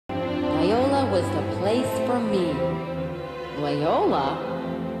was the place for me. Loyola?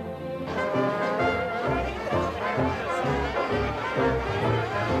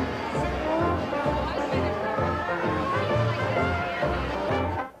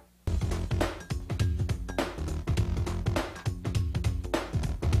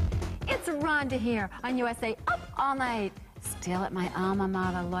 It's Rhonda here on USA Up All Night. Still at my alma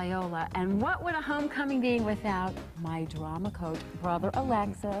mater, Loyola. And what would a homecoming be without my drama coach, Brother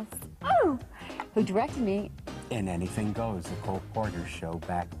Alexis, who directed me in Anything Goes, the Cole Porter show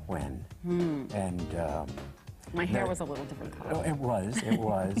back when. And my hair was a little different color. Oh, it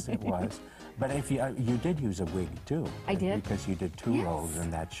was. But if you did use a wig too. I did. Because you did two roles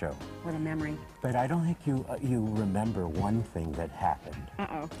in that show. What a memory. But I don't think you remember one thing that happened.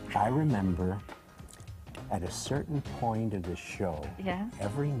 I remember at a certain point of the show,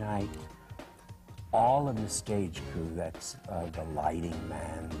 every night, all of the stage crew, that's the lighting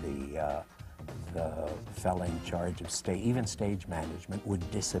man, the fella in charge of stage, even stage management, would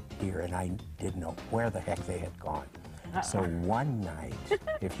disappear, and I didn't know where the heck they had gone. So one night,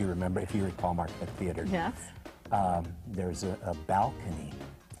 if you recall Marquette Theater, there's a balcony,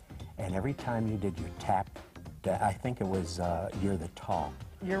 and every time you did your tap, I think it was You're the Top.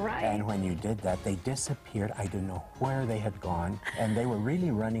 You're right. And when you did that, they disappeared. I didn't know where they had gone, and they were really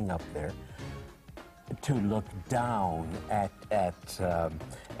running up there to look down at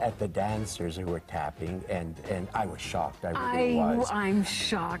the dancers who were tapping, and I was shocked. I really was. I'm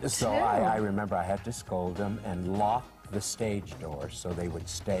shocked So too. I remember I had to scold them and lock the stage door so they would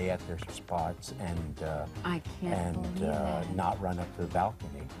stay at their spots and not run up to the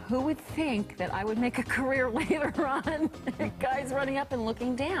balcony. Who would think that I would make a career later on? Guys running up and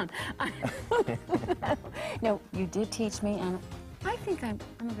looking down. No, you did teach me, and I think I'm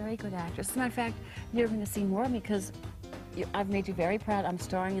a very good actress. As a matter of fact, you're going to see more of me because I've made you very proud. I'm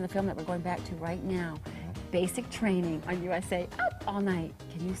starring in the film that we're going back to right now. Basic Training on USA Up All Night.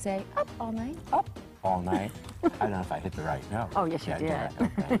 Can you say Up All Night? Up all night. I don't know if I hit the right note. Oh, yes, you did.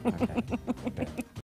 Okay.